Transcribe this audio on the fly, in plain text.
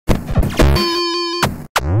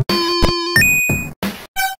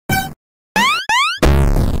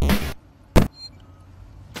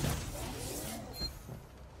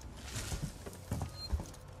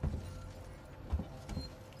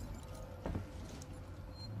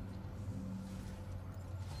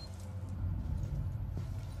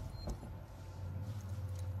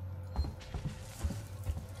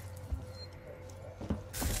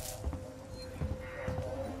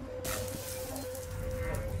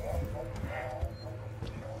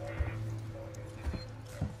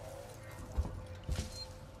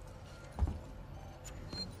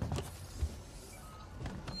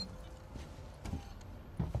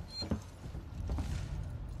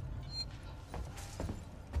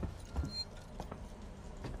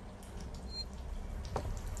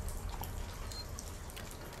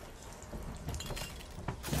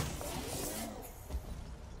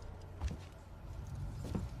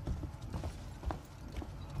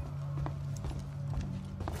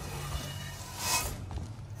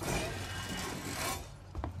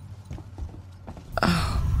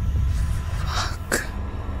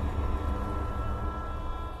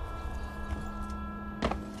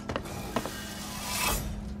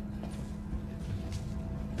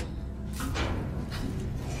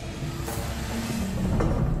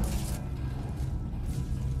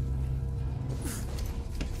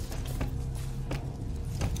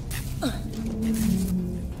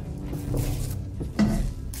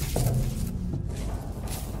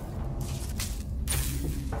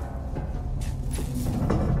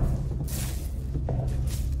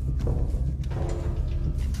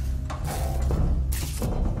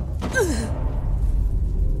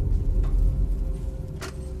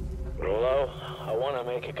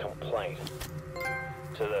make a complaint.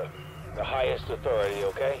 To the highest authority,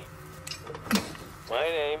 okay? My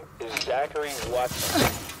name is Zachary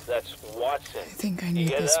Watson. That's Watson. I think I You need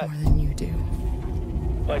get this that? more than you do.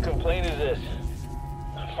 My complaint is this.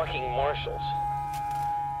 Fucking marshals.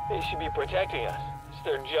 They should be protecting us. It's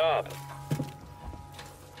their job.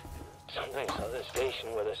 Something's on the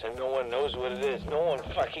station with us and no one knows what it is. No one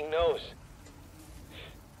fucking knows.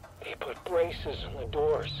 They put braces on the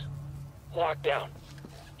doors. Lockdown.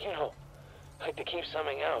 You know, like to keep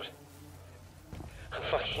something out. I'm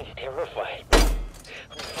fucking terrified.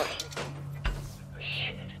 I'm fucking...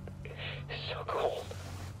 Shit. It's so cold.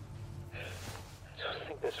 I don't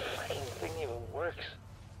think this fucking thing even works.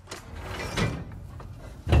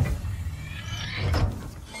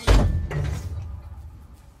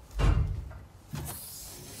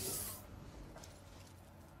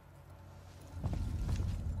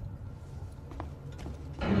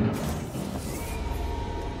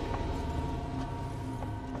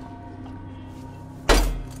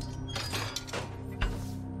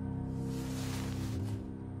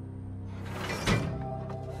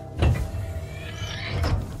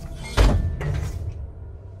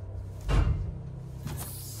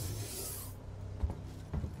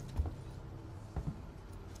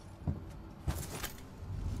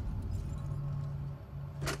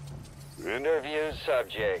 Interview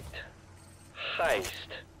subject. Heist.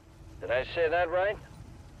 Did I say that right?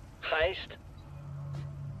 Heist?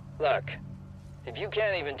 Look, if you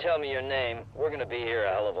can't even tell me your name, we're gonna be here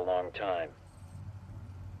a hell of a long time.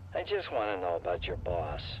 I just want to know about your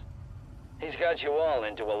boss. He's got you all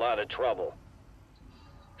into a lot of trouble.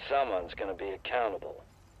 Someone's gonna be accountable.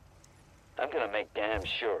 I'm gonna make damn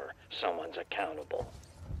sure someone's accountable.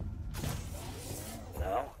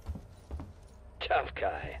 No? Tough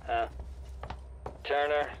guy, huh?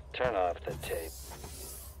 Turner, turn off the tape.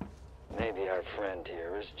 Maybe our friend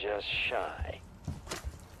here is just shy.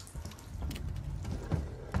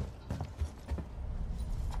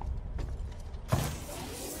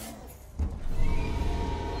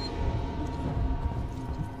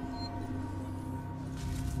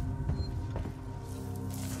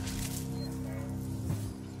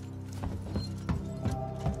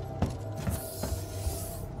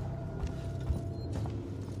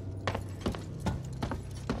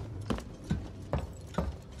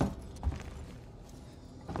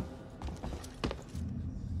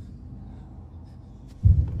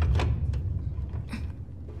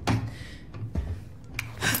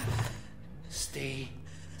 Stay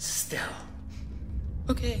still.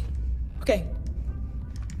 Okay. Okay.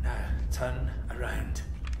 Now, turn around.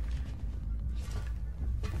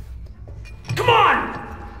 Come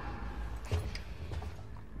on!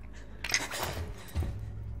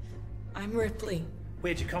 I'm Ripley.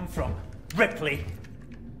 Where'd you come from? Ripley?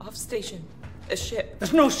 Off station. A ship.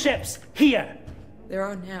 There's no ships here! There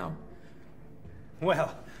are now.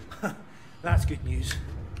 Well, that's good news,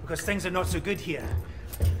 because things are not so good here.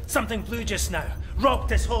 Something blue just now. Rocked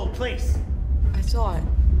this whole place. I saw it.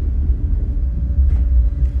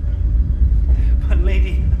 But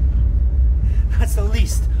lady, that's the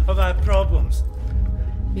least of our problems.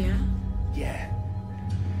 Yeah? Yeah.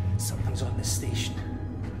 Something's on this station.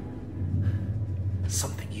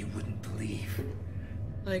 Something you wouldn't believe.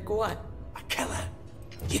 Like what? A killer.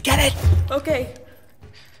 You get it? Okay.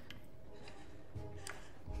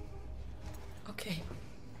 Okay.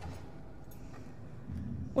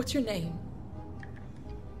 What's your name?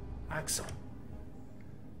 Axel.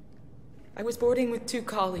 I was boarding with 2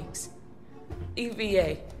 colleagues.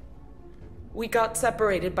 EVA. We got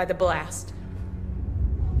separated by the blast.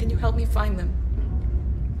 Can you help me find them?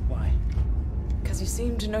 Why? Because you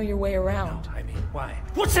seem to know your way around. No, I mean, why?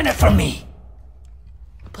 What's in it for me?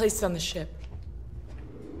 A place on the ship.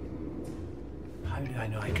 How do I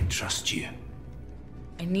know I can trust you?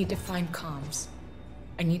 I need to find comms.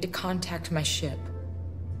 I need to contact my ship.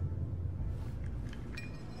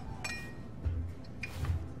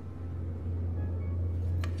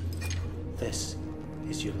 This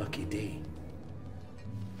is your lucky day.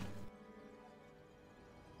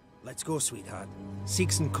 Let's go, sweetheart.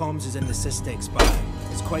 Seegson Comms is in the Systex bar.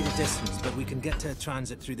 It's quite a distance, but we can get to a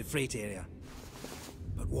transit through the freight area.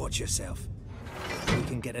 But watch yourself. We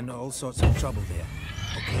can get into all sorts of trouble there,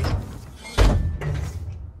 okay?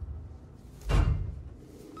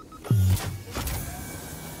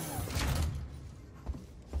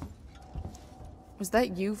 Was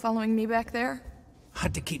that you following me back there?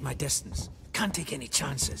 Had to keep my distance. Can't take any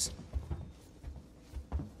chances.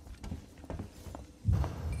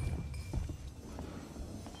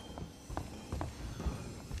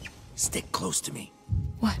 Stick close to me.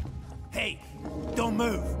 What? Hey, don't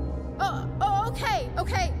move.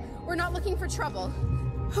 Okay. We're not looking for trouble.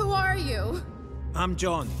 Who are you? I'm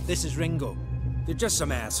John. This is Ringo. They're just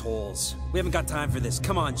some assholes. We haven't got time for this.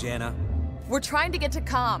 Come on, Jana. We're trying to get to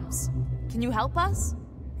comms. Can you help us?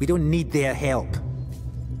 We don't need their help.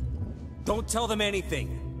 Don't tell them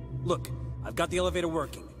anything. Look, I've got the elevator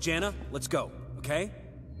working. Jana, let's go, okay?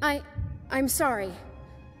 I'm sorry.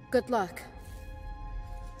 Good luck.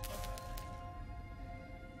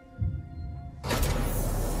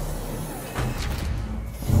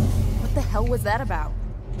 What the hell was that about?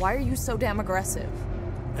 Why are you so damn aggressive?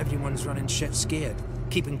 Everyone's running shit scared,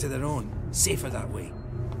 keeping to their own. Safer that way.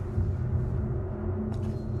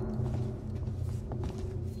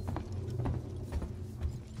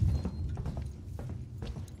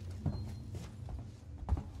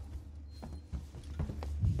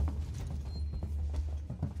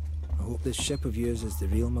 I hope this ship of yours is the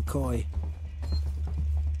real McCoy.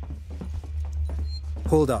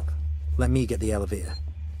 Hold up. Let me get the elevator.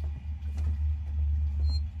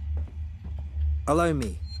 Allow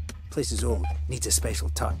me. Place is old. Needs a special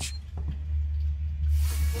touch.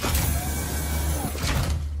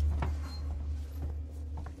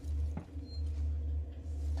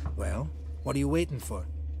 Well, what are you waiting for?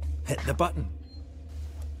 Hit the button.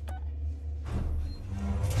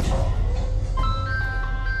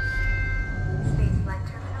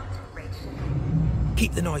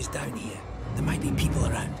 Keep the noise down here. There might be people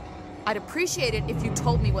around. I'd appreciate it if you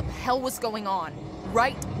told me what the hell was going on.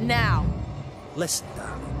 Right now. Listen,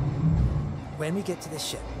 darling. When we get to the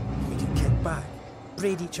ship, we can kick back,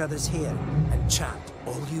 braid each other's hair, and chat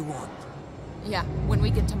all you want. Yeah, when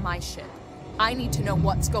we get to my ship. I need to know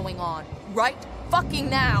what's going on. Right fucking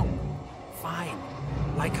now! Fine.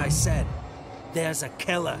 Like I said, there's a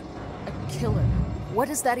killer. A killer? What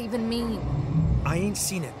does that even mean? I ain't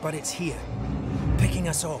seen it, but it's here. Picking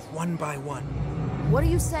us off one by one. What are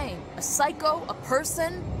you saying? A psycho? A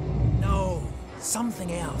person? No,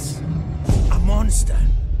 something else. A monster.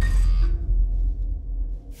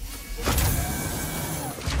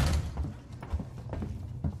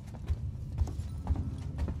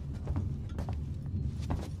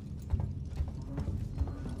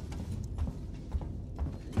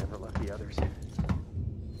 Never left the others.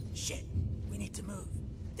 Shit, we need to move.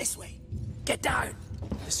 This way. Get down.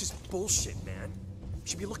 This is bullshit, man.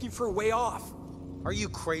 Should be looking for a way off. Are you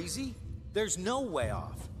crazy? There's no way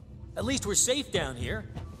off. At least we're safe down here.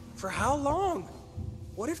 For how long?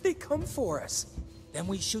 What if they come for us? Then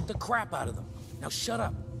we shoot the crap out of them. Now shut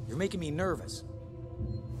up. You're making me nervous.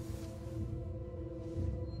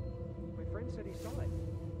 My friend said he saw it.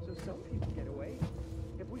 So some people get away.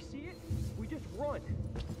 If we see it, we just run.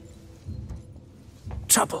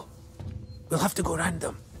 Trouble. We'll have to go round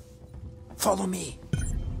them. Follow me.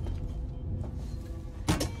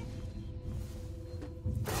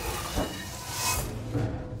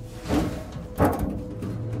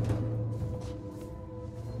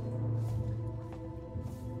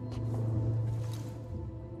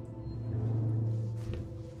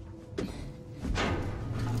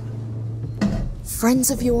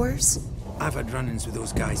 Friends of yours? I've had run-ins with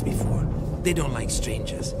those guys before. They don't like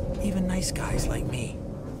strangers. Even nice guys like me.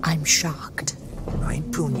 I'm shocked. I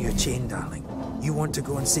ain't pulling your chain, darling. You want to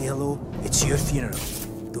go and say hello? It's your funeral.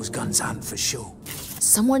 Those guns aren't for show.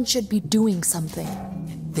 Someone should be doing something.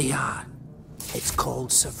 They are. It's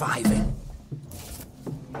called surviving.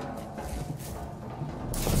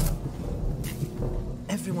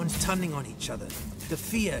 Everyone's turning on each other. The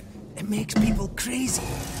fear, it makes people crazy.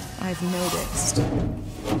 I've noticed.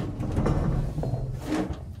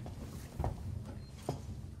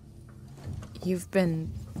 You've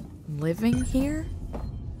been living here?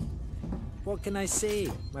 What can I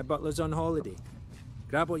say? My butler's on holiday.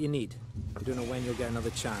 Grab what you need. You don't know when you'll get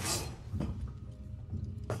another chance.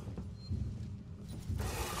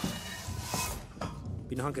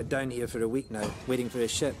 Been hunkered down here for a week now, waiting for a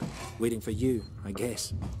ship. Waiting for you, I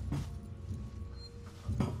guess.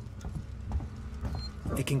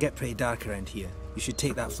 It can get pretty dark around here. You should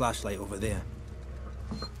take that flashlight over there.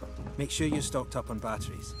 Make sure you're stocked up on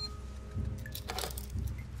batteries.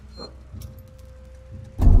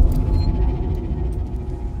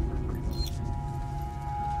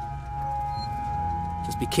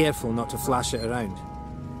 Just be careful not to flash it around.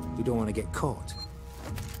 We don't want to get caught.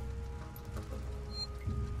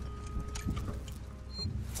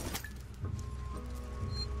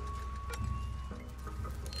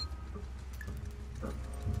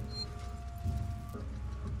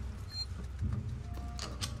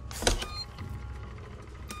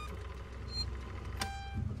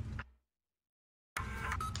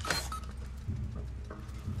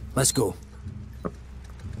 Let's go.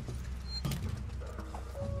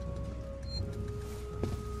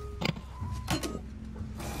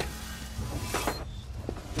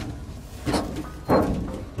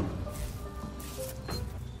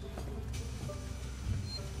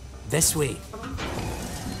 This way.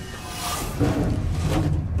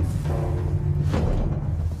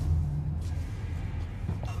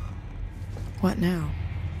 What now?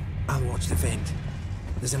 I'll watch the vent.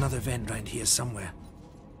 There's another vent round here somewhere.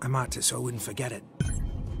 I marked it so I wouldn't forget it.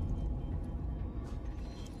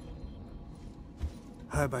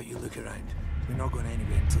 How about you look around? We're not going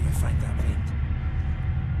anywhere until you find that vent.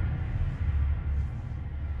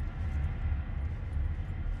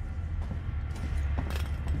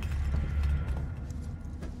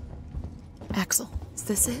 Axel, is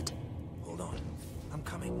this it? Hold on. I'm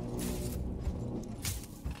coming.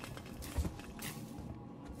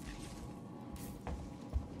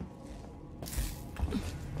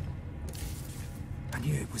 I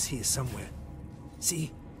knew it was here somewhere.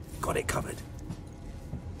 See? Got it covered.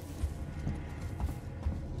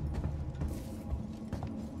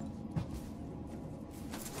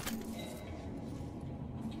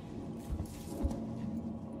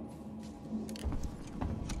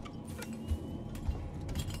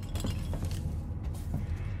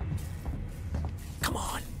 Come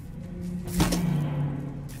on.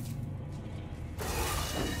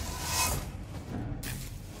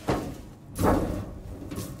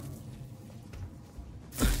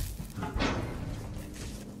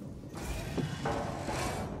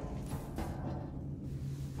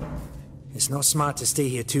 It's not smart to stay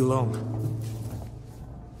here too long.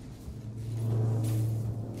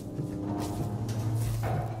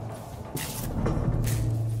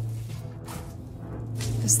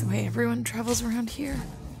 Is the way everyone travels around here?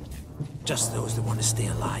 Just those that want to stay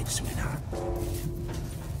alive, sweetheart.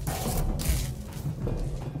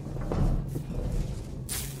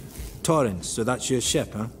 Torrens, so that's your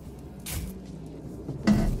ship, huh?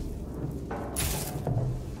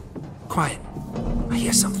 Quiet. I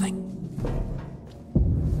hear something.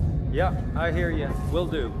 Yeah, I hear you. Will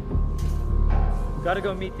do. Gotta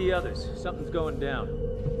go meet the others. Something's going down.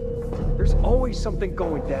 There's always something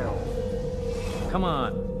going down. Come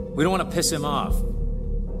on. We don't want to piss him off.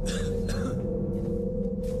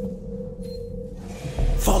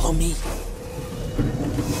 Follow me.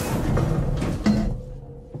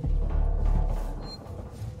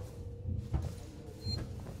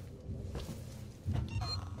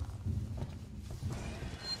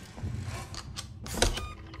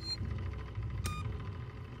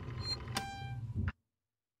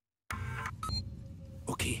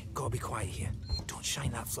 Okay, gotta be quiet here. Don't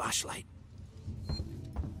shine that flashlight.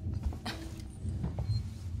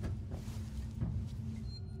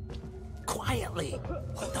 Quietly.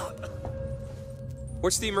 Hold up.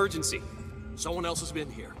 What's the emergency? Someone else has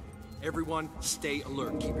been here. Everyone, stay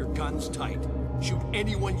alert. Keep your guns tight. Shoot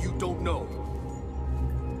anyone you don't know.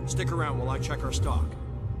 Stick around while I check our stock.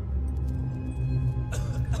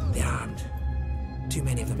 They're armed. Too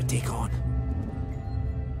many of them to take on.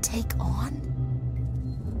 Take on?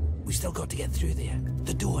 We still got to get through there.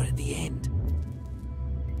 The door at the end.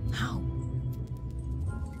 How?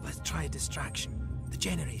 Let's try a distraction. The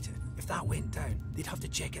generator. If that went down, they'd have to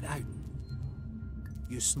check it out.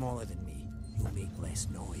 You're smaller than me. You'll make less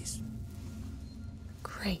noise.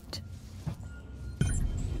 Great.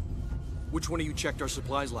 Which one of you checked our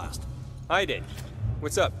supplies last? I did.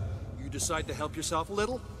 What's up? You decide to help yourself a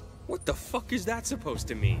little? What the fuck is that supposed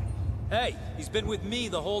to mean? Hey, he's been with me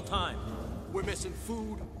the whole time. We're missing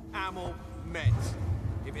food, ammo, meds.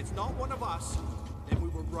 If it's not one of us, then we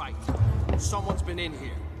were right. Someone's been in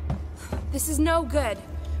here. This is no good.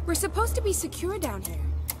 We're supposed to be secure down here.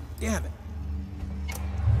 Damn it.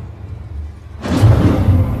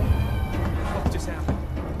 What just happened?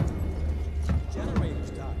 Generator's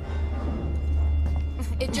died.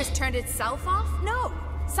 It just turned itself off? No.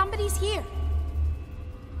 Somebody's here.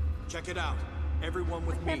 Check it out. Everyone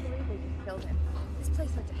with me. I can't believe they just killed him. This place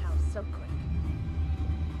went to hell so quick.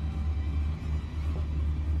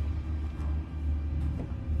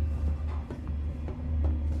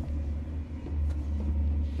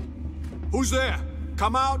 Who's there?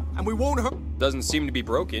 Come out, and we won't hurt. Doesn't seem to be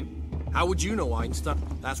broken. How would you know, Einstein?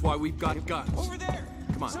 That's why we've got guns. Over there!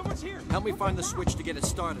 Come on. Someone's here! Help me find the switch to get it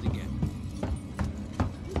started again.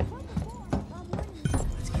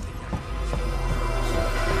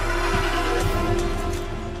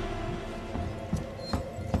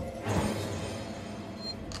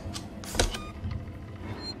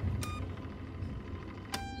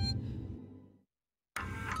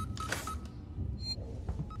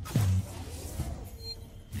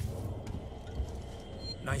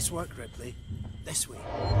 Nice work, Ripley. This way.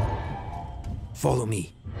 Follow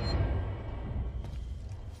me.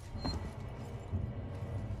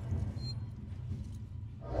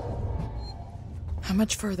 How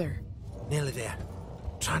much further? Nearly there.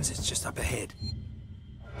 Transit's just up ahead.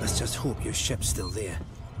 Let's just just hope your ship's still there.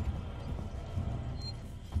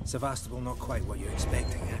 Sevastopol not quite what you're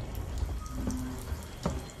expecting, eh?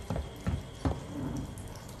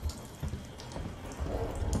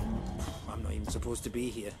 I'm not even supposed to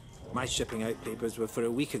be here. My shipping out papers were for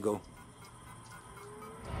a week ago.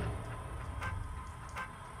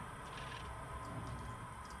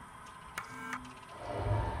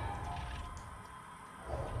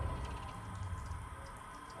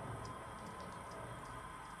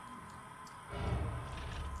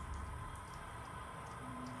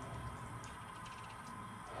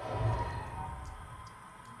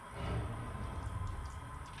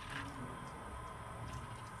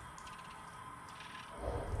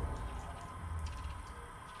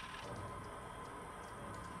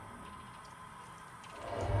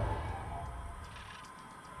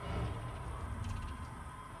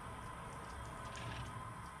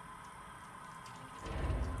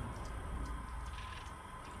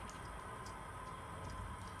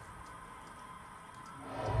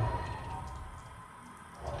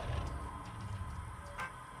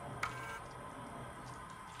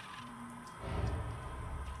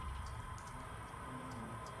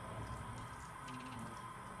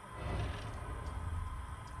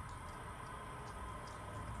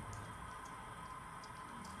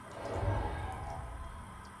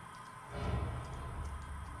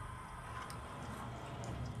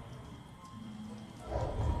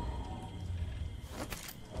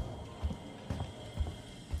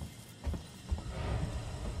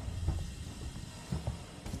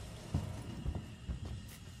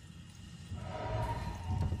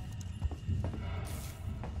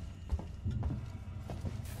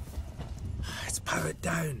 Power it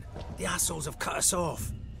down. The assholes have cut us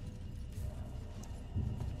off.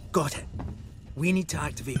 Got it. We need to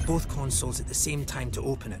activate both consoles at the same time to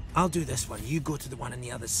open it. I'll do this one. You go to the one on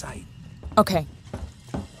the other side. Okay.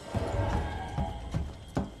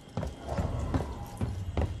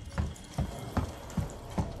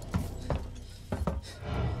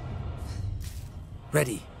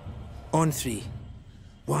 Ready. On 3.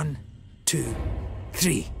 1, 2,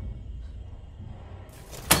 3.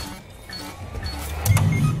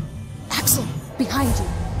 Axel, behind you.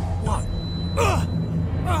 What?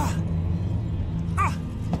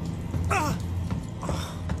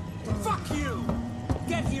 Fuck you!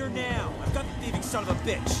 Get here now! I've got the thieving son of a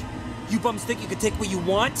bitch! You bums think you can take what you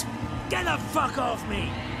want? Get the fuck off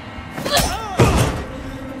me!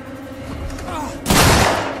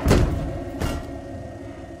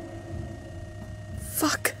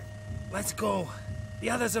 Fuck. Let's go. The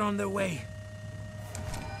others are on their way.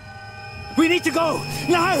 We need to go!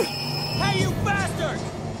 Now! Hey, you bastard!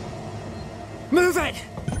 Move it!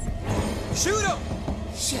 Shoot him!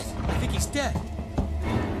 Shit, I think he's dead.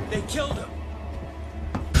 They killed him.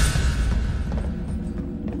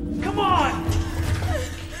 Come on!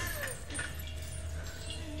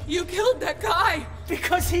 You killed that guy!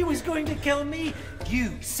 Because he was going to kill me,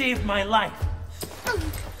 you saved my life.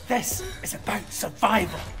 This is about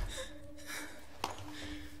survival.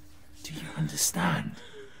 Do you understand?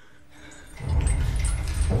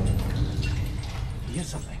 Hear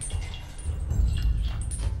something?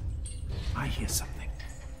 I hear something.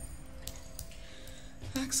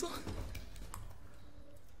 Axel?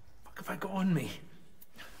 What have I got on me?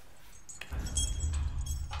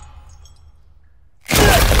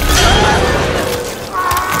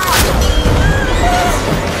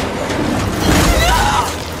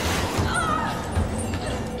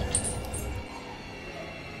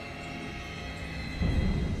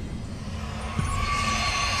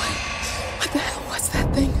 What the hell was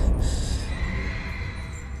that thing?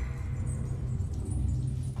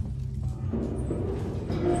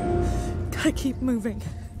 Gotta keep moving.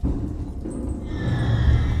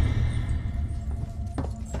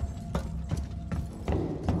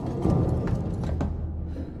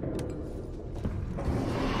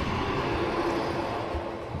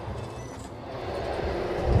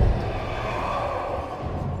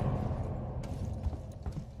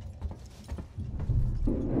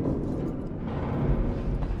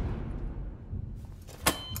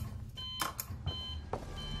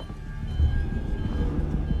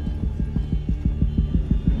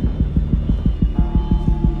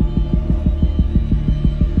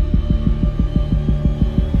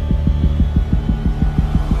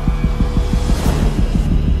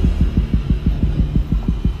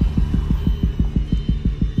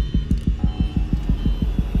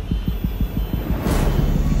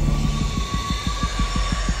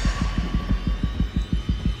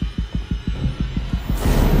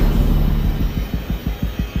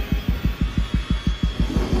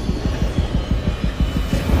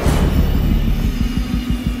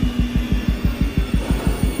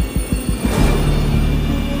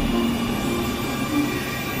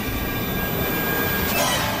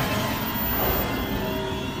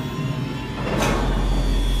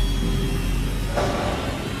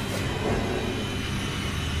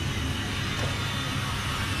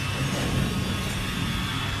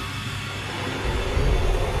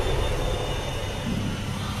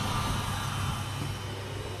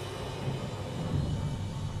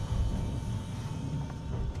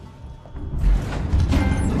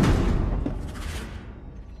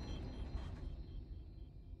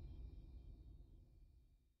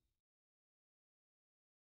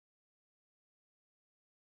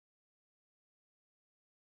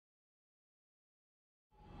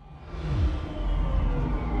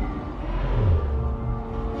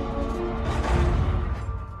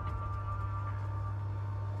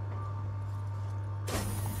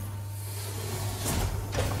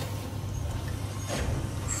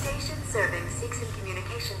 serving Seegson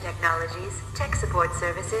Communication Technologies, Tech Support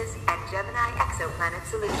Services, and Gemini Exoplanet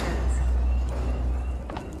Solutions.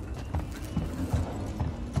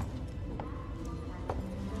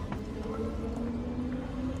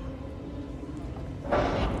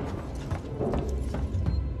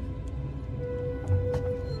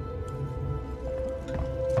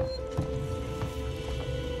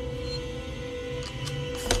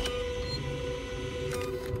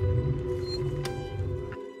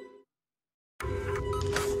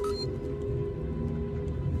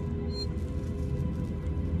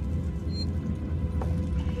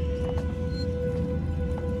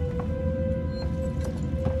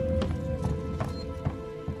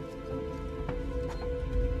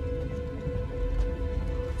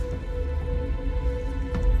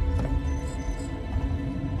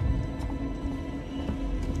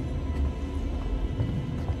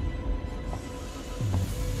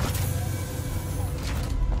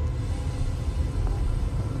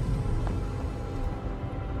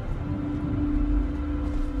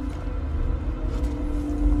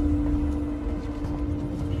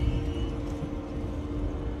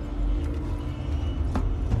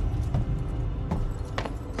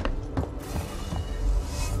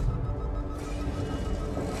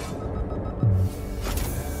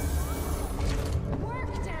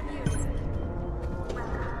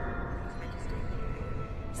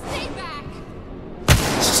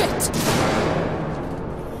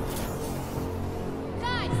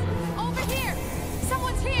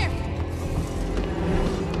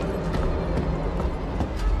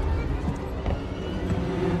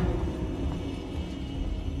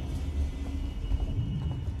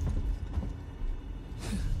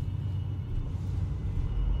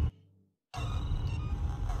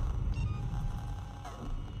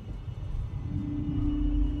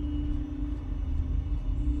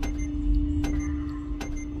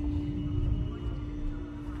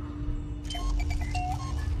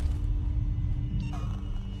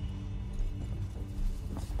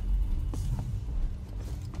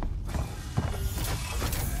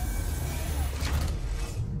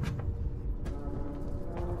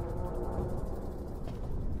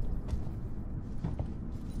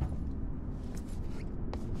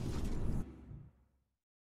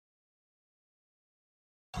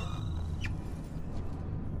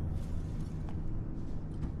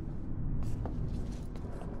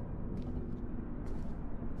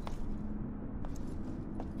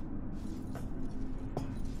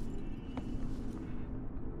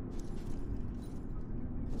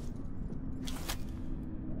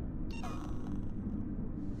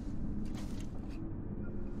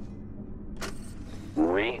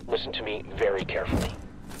 Listen to me very carefully.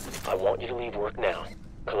 I want you to leave work now.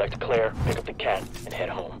 Collect Claire, pick up the cat, and head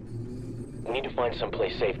home. We need to find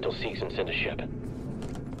someplace safe till Seegson send a ship.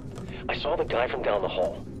 I saw the guy from down the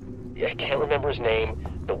hall. I can't remember his name.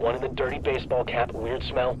 The one in the dirty baseball cap, weird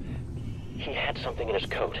smell. He had something in his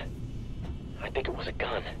coat. I think it was a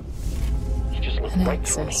gun. He just looked right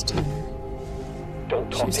through me.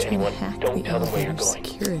 Don't talk to anyone. Don't tell them where you're going.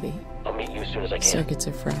 Security. I'll meet you as soon as I can. Circuits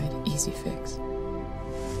are fried. Easy fix.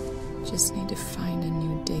 Just need to find a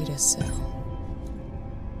new data cell.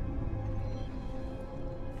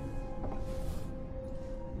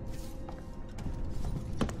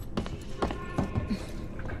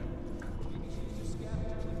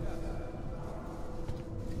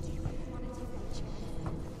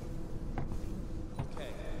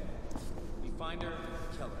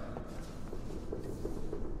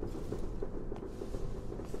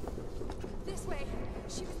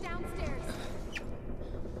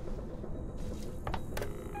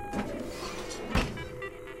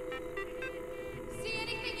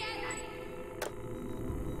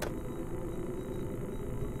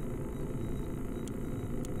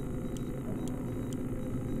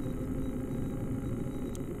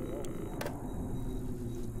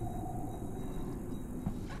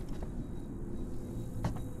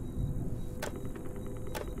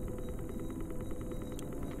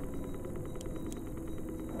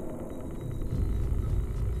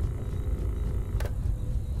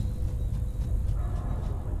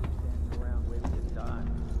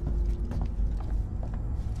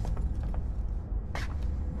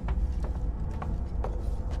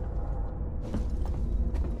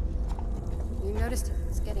 Noticed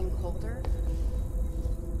it's getting colder.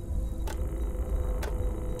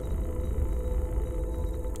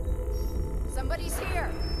 Somebody's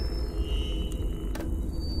here.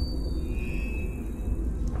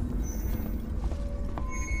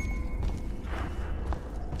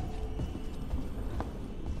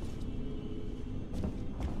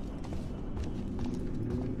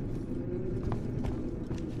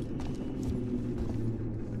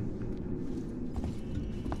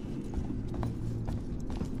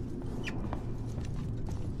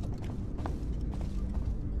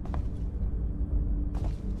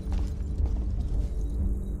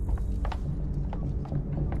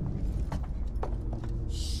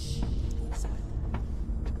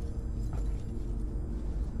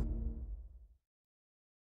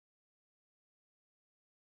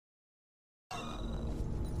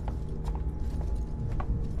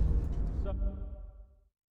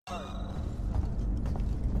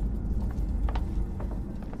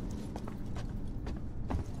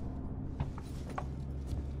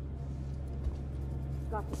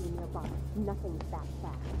 be nearby. Nothing's that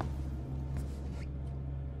fast.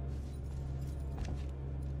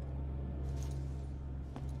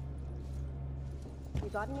 You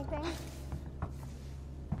got anything?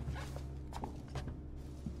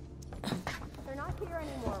 They're not here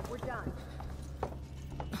anymore. We're done.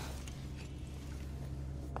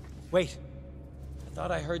 Wait. I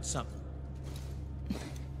thought I heard something.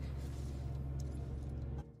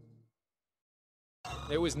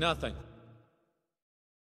 There was nothing.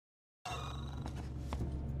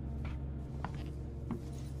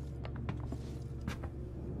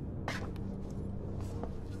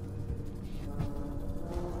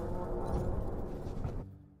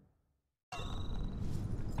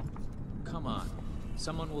 Come on.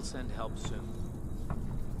 Someone will send help soon.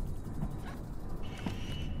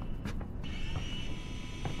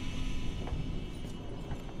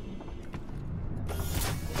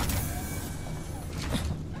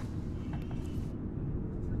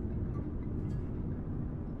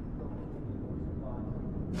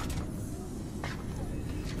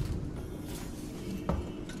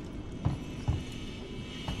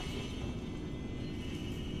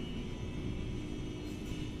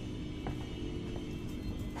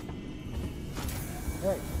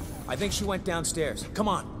 I think she went downstairs. Come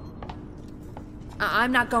on.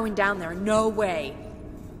 I'm not going down there. No way.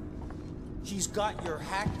 She's got your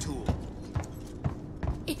hack tool.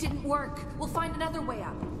 It didn't work. We'll find another way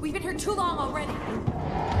out. We've been here too long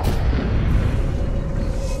already.